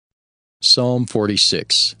Psalm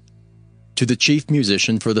 46. To the chief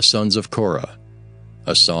musician for the sons of Korah,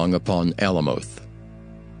 a song upon Alamoth.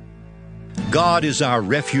 God is our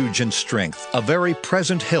refuge and strength, a very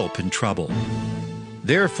present help in trouble.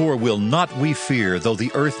 Therefore will not we fear, though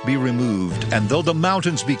the earth be removed, and though the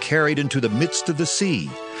mountains be carried into the midst of the sea,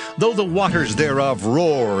 though the waters thereof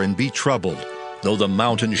roar and be troubled, though the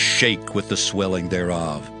mountains shake with the swelling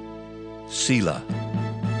thereof. Selah.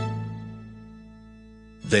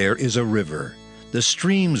 There is a river, the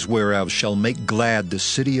streams whereof shall make glad the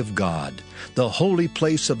city of God, the holy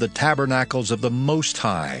place of the tabernacles of the Most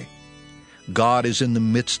High. God is in the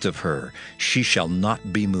midst of her, she shall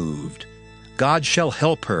not be moved. God shall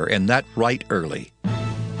help her, and that right early.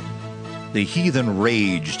 The heathen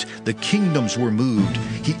raged, the kingdoms were moved.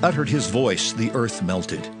 He uttered his voice, the earth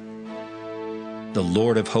melted. The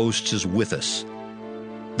Lord of hosts is with us.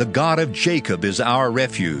 The God of Jacob is our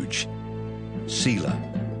refuge. Selah.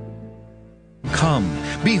 Come,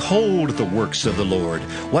 behold the works of the Lord,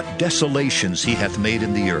 what desolations he hath made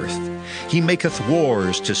in the earth. He maketh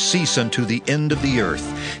wars to cease unto the end of the earth.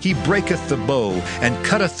 He breaketh the bow, and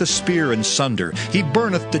cutteth the spear in sunder. He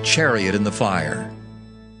burneth the chariot in the fire.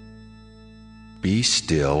 Be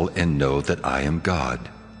still and know that I am God.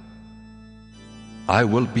 I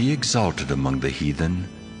will be exalted among the heathen.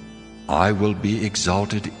 I will be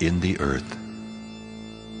exalted in the earth.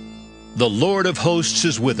 The Lord of hosts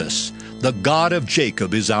is with us. The God of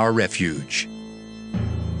Jacob is our refuge.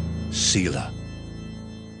 Selah.